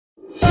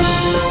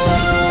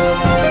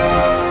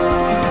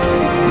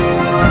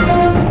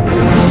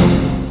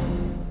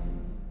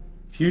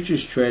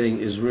Futures trading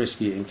is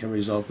risky and can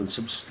result in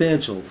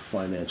substantial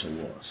financial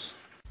loss.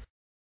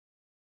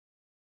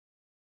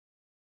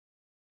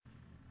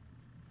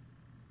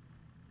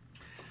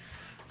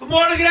 Good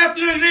morning, good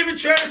afternoon, good evening,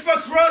 traders from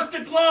across the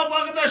globe.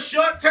 Welcome to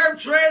Short-Term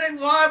Trading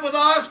Live with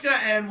Oscar,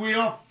 and we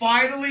are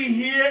finally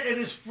here. It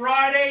is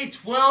Friday,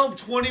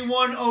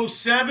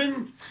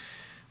 12/21/07.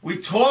 We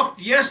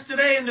talked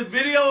yesterday in the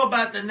video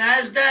about the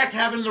NASDAQ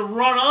having to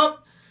run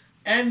up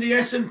and the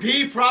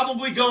S&P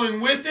probably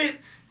going with it.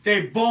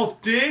 They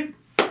both did,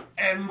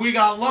 and we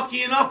got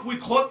lucky enough. We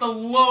caught the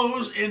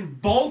lows in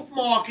both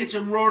markets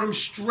and rode them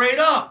straight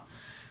up.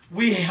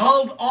 We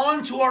held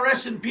on to our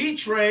S&P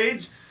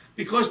trades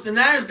because the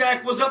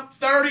NASDAQ was up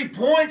 30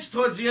 points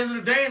towards the end of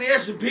the day and the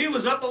S&P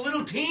was up a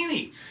little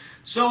teeny.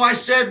 So I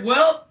said,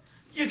 well,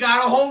 you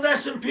got to hold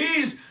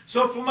S&Ps.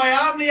 So for my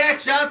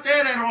Omniacs out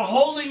there that are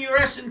holding your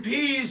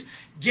S&Ps,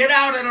 get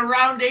out at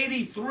around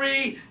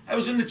 83. I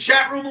was in the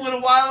chat room a little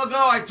while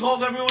ago. I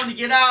told everyone to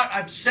get out.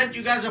 I've sent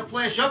you guys a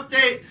flash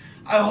update.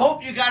 I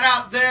hope you got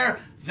out there.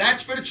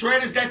 That's for the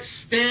traders that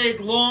stayed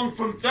long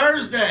from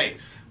Thursday.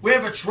 We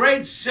have a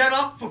trade set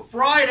up for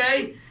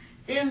Friday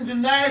in the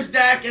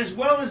NASDAQ as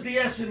well as the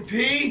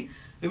S&P.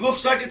 It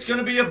looks like it's going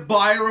to be a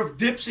buyer of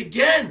dips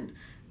again.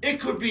 It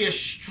could be a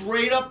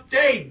straight up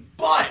day,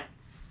 but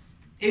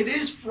it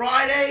is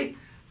Friday,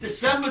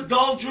 December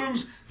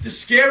doldrums. The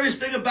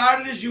scariest thing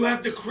about it is you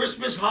have the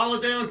Christmas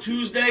holiday on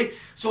Tuesday,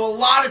 so a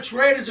lot of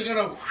traders are going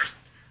to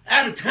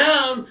out of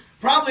town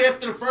probably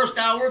after the first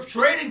hour of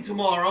trading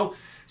tomorrow,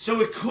 so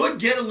it could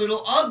get a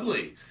little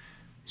ugly.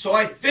 So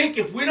I think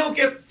if we don't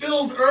get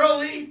filled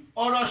early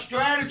on our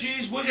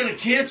strategies, we're going to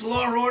cancel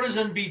our orders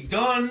and be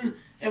done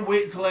and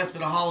wait until after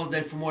the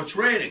holiday for more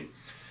trading.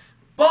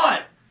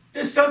 But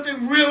there's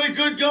something really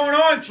good going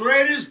on,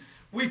 traders.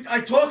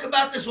 I talk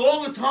about this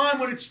all the time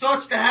when it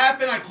starts to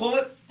happen. I call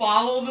it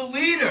follow the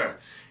leader.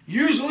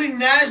 Usually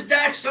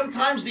NASDAQ,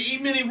 sometimes the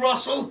Emini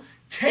Russell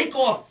take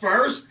off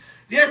first.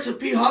 The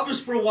S&P hovers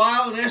for a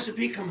while and the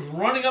S&P comes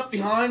running up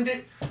behind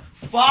it.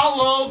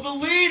 Follow the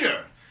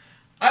leader.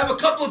 I have a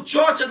couple of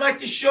charts I'd like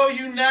to show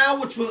you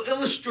now which will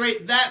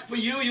illustrate that for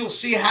you. You'll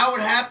see how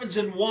it happens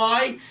and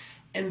why.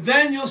 And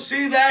then you'll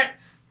see that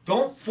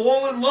don't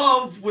fall in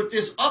love with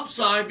this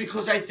upside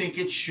because I think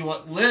it's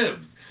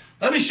short-lived.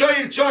 Let me show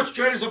you the charts,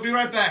 traders. I'll be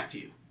right back to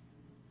you.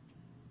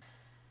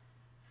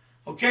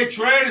 Okay,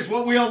 traders,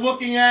 what we are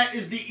looking at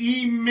is the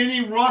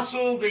E-mini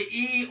Russell, the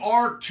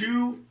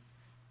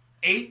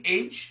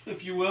ER28H,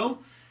 if you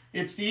will.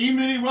 It's the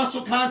E-mini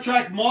Russell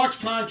contract, March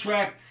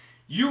contract.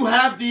 You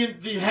have the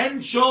head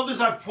and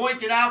shoulders I've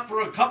pointed out for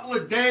a couple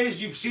of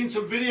days. You've seen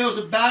some videos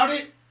about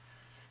it.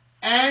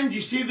 And you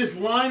see this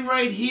line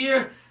right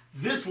here.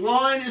 This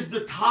line is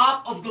the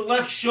top of the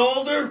left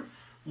shoulder.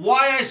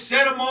 Why I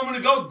said a moment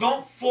ago,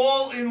 don't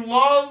fall in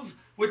love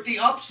with the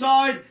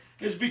upside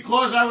is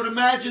because I would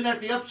imagine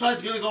that the upside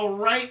is going to go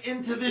right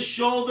into this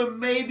shoulder,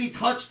 maybe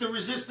touch the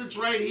resistance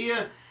right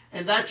here,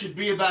 and that should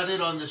be about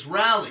it on this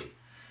rally.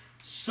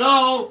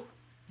 So,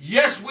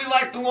 yes, we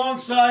like the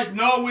long side.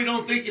 No, we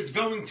don't think it's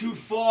going too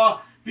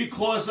far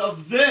because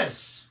of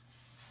this.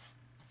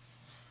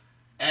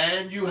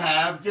 And you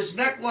have this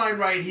neckline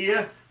right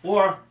here,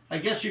 or I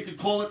guess you could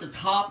call it the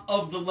top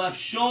of the left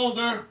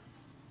shoulder.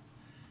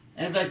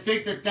 And I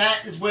think that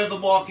that is where the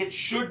market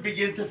should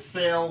begin to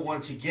fail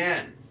once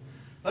again.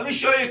 Let me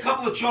show you a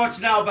couple of charts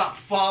now about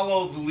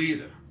follow the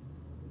leader.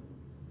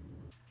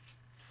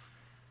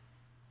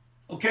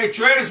 Okay,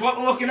 traders, what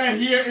we're looking at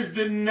here is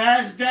the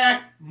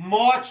NASDAQ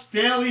March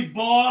daily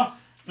bar.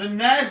 The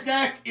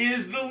NASDAQ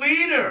is the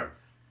leader.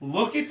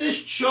 Look at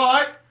this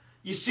chart.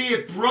 You see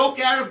it broke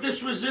out of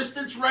this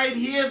resistance right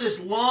here, this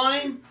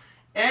line,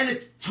 and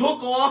it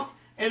took off,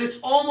 and it's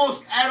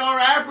almost at our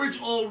average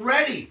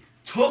already.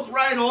 Took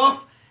right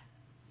off,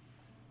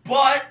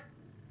 but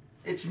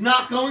it's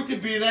not going to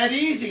be that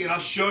easy, and I'll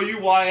show you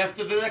why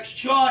after the next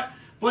chart.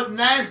 But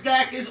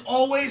NASDAQ is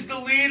always the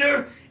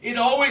leader. It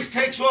always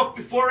takes off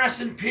before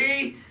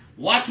S&P.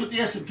 Watch what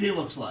the S&P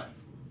looks like.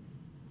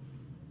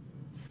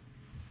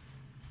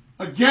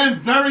 Again,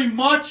 very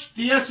much,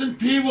 the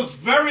S&P looks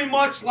very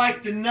much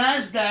like the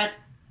NASDAQ,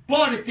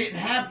 but it didn't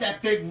have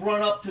that big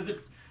run up to the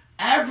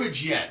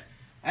average yet.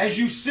 As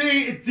you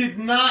see, it did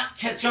not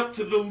catch up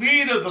to the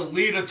leader. The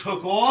leader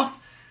took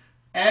off,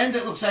 and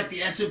it looks like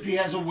the S&P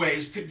has a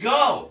ways to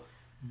go.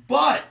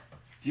 But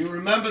do you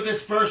remember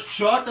this first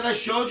chart that I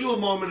showed you a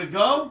moment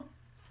ago?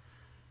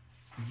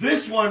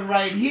 This one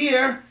right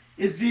here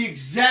is the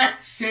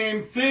exact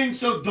same thing,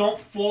 so don't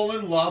fall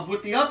in love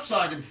with the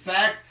upside. In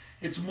fact,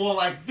 it's more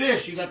like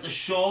this. You got the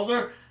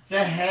shoulder,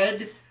 the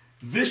head,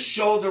 this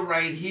shoulder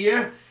right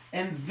here,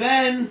 and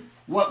then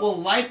what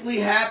will likely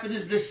happen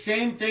is the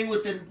same thing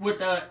with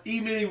the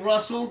E-mini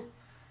Russell.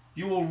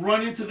 You will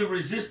run into the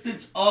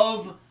resistance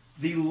of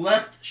the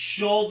left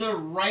shoulder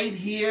right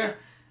here.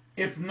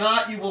 If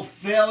not, you will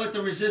fail at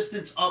the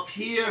resistance up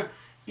here.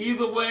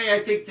 Either way, I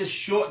think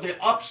the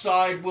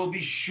upside will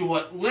be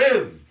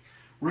short-lived.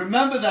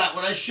 Remember that,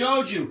 what I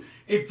showed you.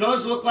 It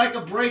does look like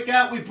a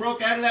breakout. We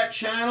broke out of that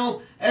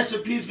channel.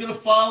 S&P is going to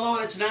follow.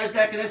 That's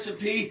NASDAQ and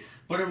S&P.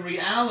 But in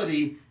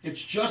reality,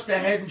 it's just a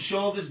head and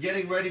shoulders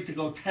getting ready to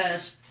go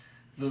test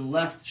the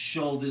left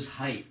shoulder's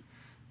height.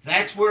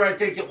 That's where I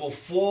think it will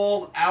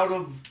fall out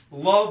of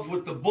love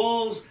with the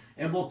bulls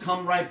and will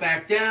come right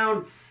back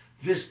down.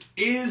 This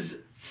is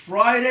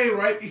Friday,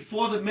 right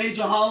before the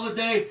major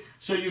holiday,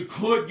 so you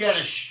could get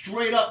a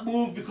straight up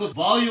move because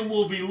volume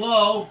will be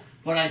low,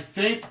 but I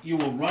think you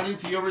will run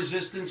into your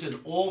resistance in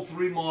all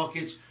three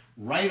markets,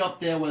 right up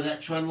there where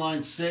that trend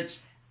line sits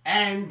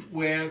and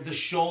where the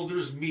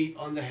shoulders meet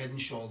on the head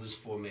and shoulders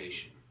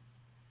formation.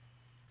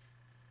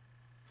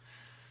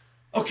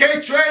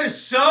 Okay,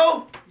 traders,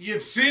 so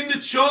you've seen the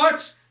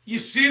charts. You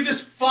see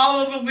this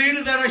follow the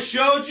leader that I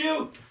showed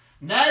you.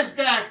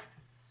 NASDAQ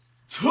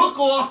took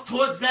off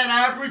towards that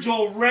average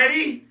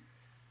already.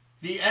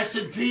 The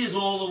S&P is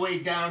all the way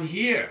down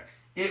here.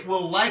 It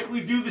will likely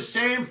do the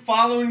same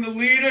following the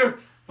leader,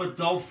 but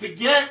don't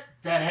forget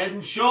the head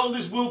and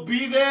shoulders will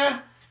be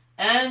there,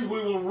 and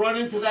we will run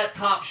into that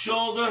top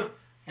shoulder,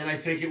 and I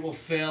think it will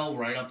fail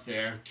right up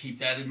there. Keep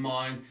that in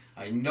mind.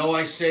 I know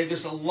I say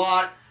this a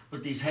lot,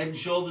 but these head and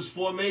shoulders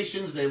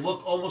formations, they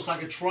look almost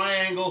like a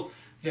triangle.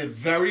 They're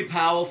very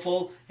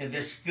powerful, and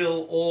they're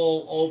still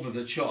all over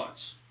the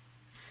charts.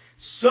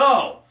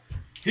 So,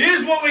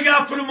 here's what we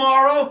got for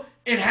tomorrow.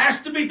 It has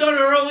to be done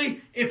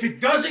early. If it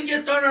doesn't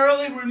get done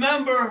early,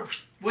 remember,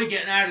 we're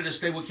getting out of this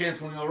day. We're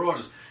canceling our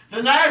orders. The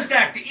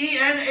NASDAQ, the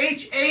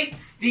ENH8,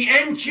 the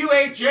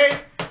NQH8,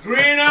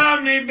 green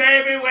Omni,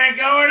 baby, we're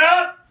going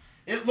up.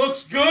 It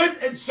looks good,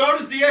 and so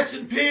does the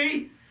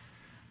S&P.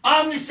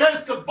 Omni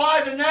says to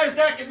buy the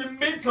NASDAQ in the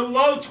mid to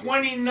low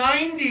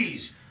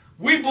 2090s.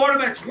 We bought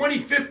them at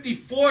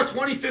 2054,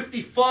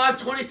 2055,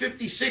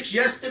 2056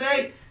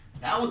 yesterday.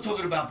 Now we're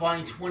talking about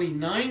buying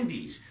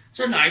 2090s. It's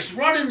a nice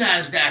run in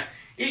NASDAQ.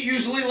 It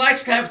usually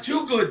likes to have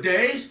 2 good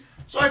days,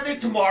 so I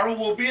think tomorrow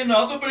will be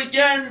another, but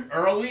again,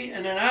 early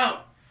and then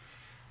out.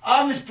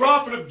 Omni's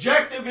profit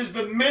objective is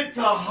the mid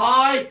to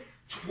high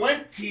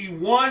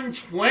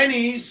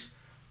 2120s,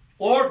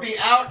 or be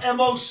out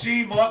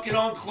MOC, market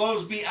on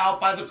close, be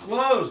out by the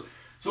close.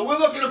 So we're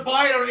looking to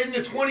buy it in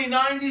the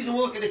 2090s, and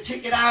we're looking to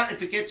kick it out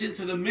if it gets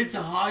into the mid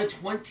to high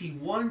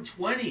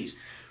 2120s.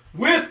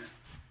 With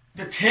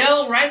the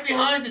tail right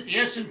behind it, the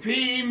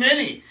S&P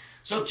Emini.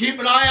 So keep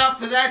an eye out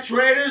for that,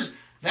 traders.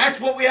 That's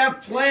what we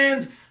have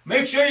planned.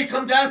 Make sure you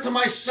come down to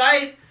my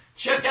site.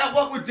 Check out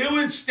what we're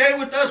doing. Stay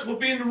with us. We'll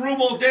be in the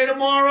room all day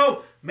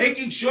tomorrow,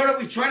 making sure that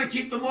we try to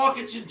keep the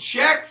markets in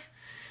check.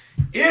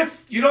 If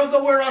you don't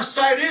know where our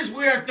site is,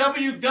 we're at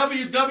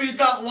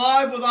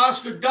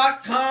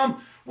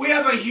www.livewithoscar.com. We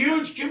have a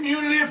huge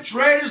community of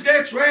traders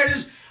there,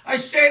 traders. I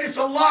say this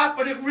a lot,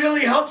 but it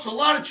really helps a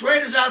lot of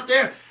traders out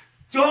there.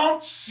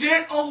 Don't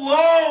sit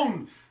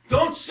alone.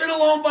 Don't sit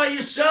alone by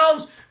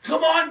yourselves.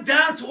 Come on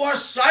down to our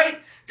site.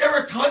 There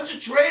are tons of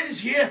traders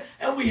here,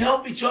 and we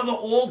help each other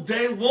all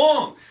day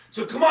long.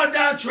 So come on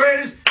down,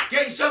 traders.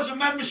 Get yourselves a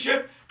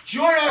membership.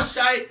 Join our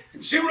site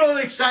and see what all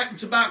the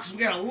excitement's about, because we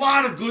got a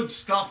lot of good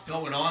stuff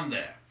going on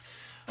there.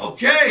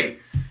 Okay,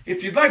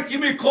 if you'd like to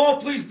give me a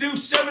call, please do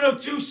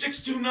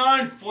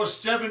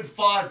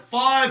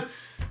 702-629-4755.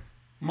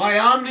 My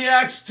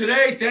Omniacs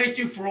today, thank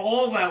you for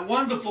all that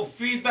wonderful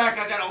feedback.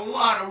 I got a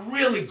lot of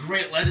really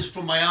great letters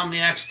from my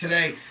Omniacs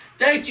today.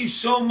 Thank you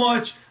so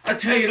much. I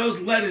tell you, those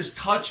letters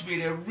touch me.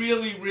 They're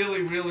really,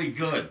 really, really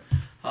good.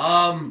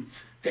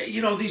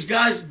 You know, these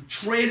guys,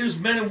 traders,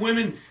 men and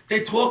women,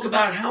 they talk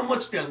about how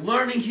much they're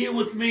learning here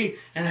with me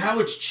and how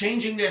it's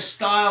changing their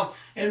style.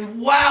 And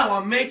wow,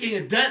 I'm making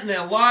a dent in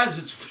their lives.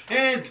 It's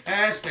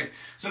fantastic.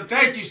 So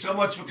thank you so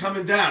much for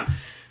coming down.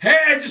 Hey,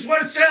 I just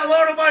want to say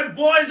hello to my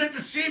boys at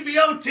the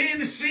CBOT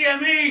and the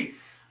CME.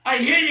 I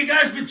hear you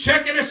guys been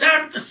checking us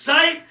out at the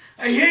site.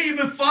 I hear you've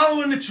been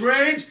following the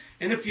trades.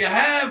 And if you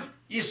have,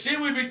 you see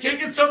we've been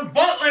kicking some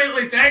butt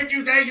lately. Thank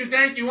you, thank you,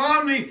 thank you,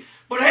 Omni.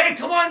 But hey,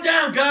 come on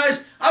down, guys.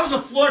 I was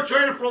a floor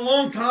trader for a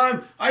long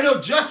time. I know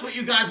just what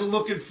you guys are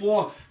looking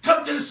for.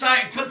 Come to the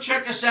site and come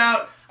check us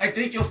out. I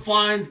think you'll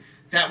find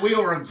that we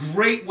are a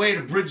great way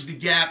to bridge the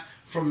gap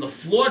from the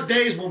floor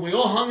days when we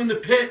all hung in the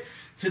pit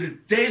to the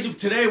days of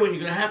today when you're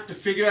going to have to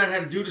figure out how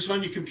to do this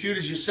on your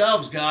computers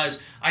yourselves, guys.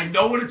 I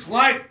know what it's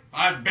like.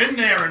 I've been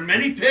there in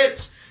many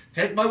pits.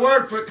 Take my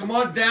word for it. Come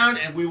on down,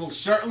 and we will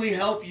certainly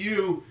help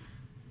you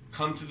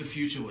come to the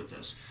future with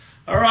us.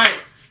 All right,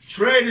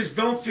 traders,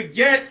 don't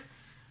forget,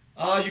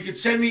 you can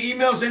send me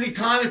emails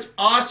anytime. It's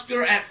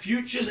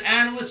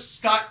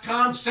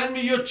oscar@futuresanalysts.com. Send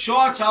me your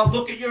charts. I'll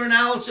look at your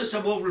analysis,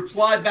 and we'll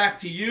reply back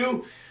to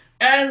you.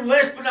 And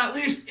last but not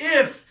least,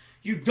 if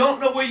you don't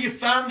know where you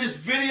found this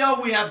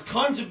video, we have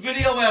tons of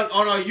video out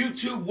on our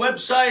YouTube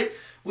website.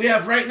 We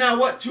have right now,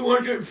 what,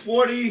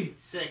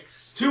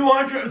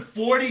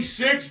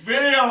 246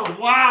 videos.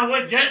 Wow,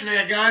 we're getting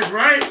there, guys,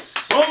 right?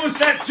 Almost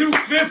at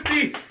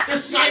 250. The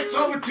site's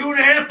over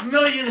 2.5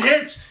 million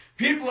hits.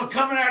 People are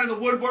coming out of the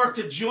woodwork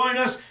to join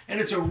us,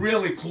 and it's a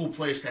really cool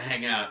place to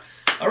hang out.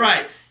 All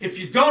right, if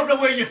you don't know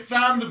where you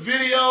found the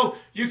video,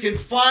 you can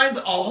find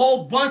a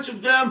whole bunch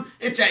of them.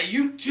 It's at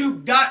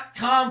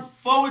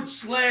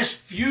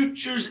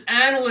youtube.com/futures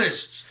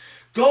analysts.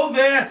 Go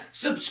there,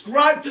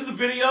 subscribe to the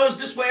videos.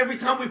 This way, every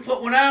time we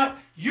put one out,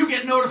 you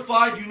get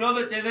notified. You know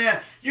that they're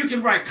there. You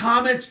can write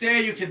comments there.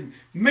 You can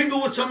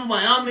mingle with some of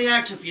my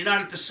Omniacs if you're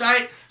not at the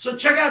site. So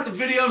check out the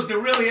videos. They're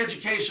really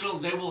educational.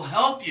 They will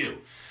help you.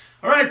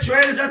 All right,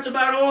 traders, that's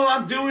about all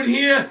I'm doing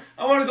here.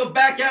 I want to go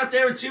back out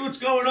there and see what's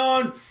going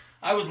on.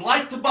 I would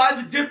like to buy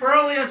the dip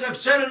early, as I've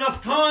said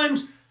enough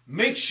times.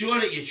 Make sure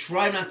that you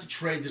try not to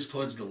trade this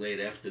towards the late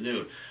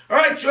afternoon. All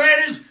right,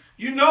 traders,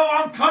 you know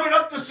I'm coming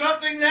up to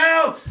something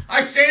now.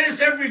 I say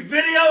this every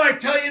video. I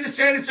tell you to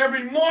say this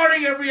every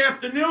morning, every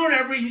afternoon,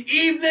 every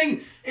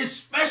evening,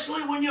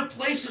 especially when you're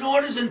placing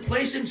orders and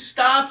placing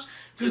stops.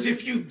 Because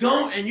if you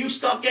don't and you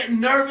start getting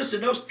nervous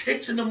and those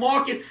ticks in the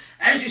market,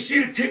 as you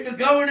see the ticker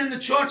going and the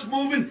chart's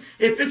moving,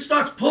 if it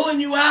starts pulling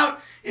you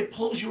out, it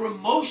pulls your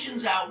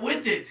emotions out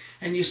with it.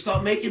 And you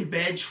start making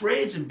bad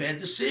trades and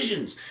bad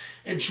decisions.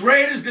 And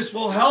traders, this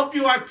will help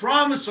you, I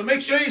promise. So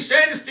make sure you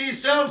say this to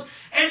yourselves.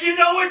 And you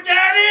know what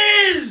that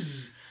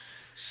is.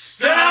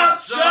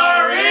 Stops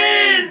are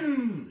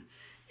in.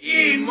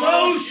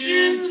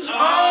 Emotions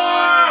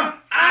are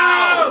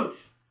out.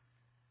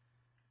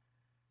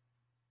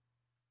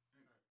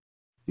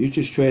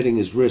 Futures trading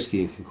is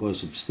risky and can cause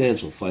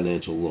substantial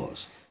financial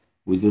loss.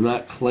 We do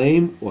not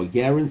claim or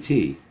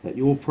guarantee that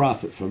you will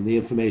profit from the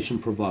information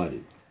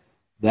provided.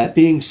 That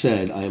being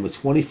said, I am a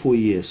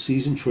 24-year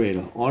seasoned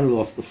trader on and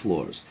off the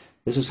floors.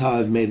 This is how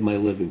I've made my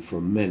living for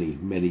many,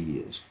 many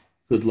years.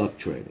 Good luck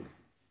trading.